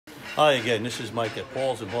Hi again, this is Mike at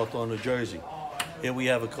Paul's in Hawthorne, New Jersey. Here we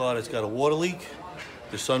have a car that's got a water leak.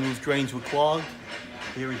 The sunroof drains were clogged.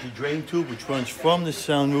 Here is the drain tube which runs from the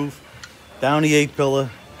sunroof down the A-pillar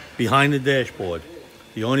behind the dashboard.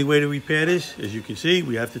 The only way to repair this, as you can see,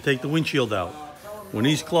 we have to take the windshield out. When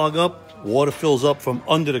these clog up, water fills up from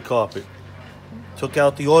under the carpet. Took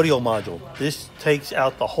out the audio module. This takes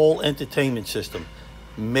out the whole entertainment system.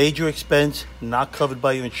 Major expense, not covered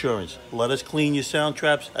by your insurance. Let us clean your sound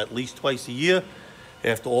traps at least twice a year,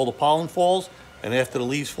 after all the pollen falls and after the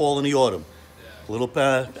leaves fall in the autumn. A little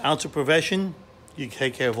ounce of prevention, you can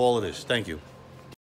take care of all of this. Thank you.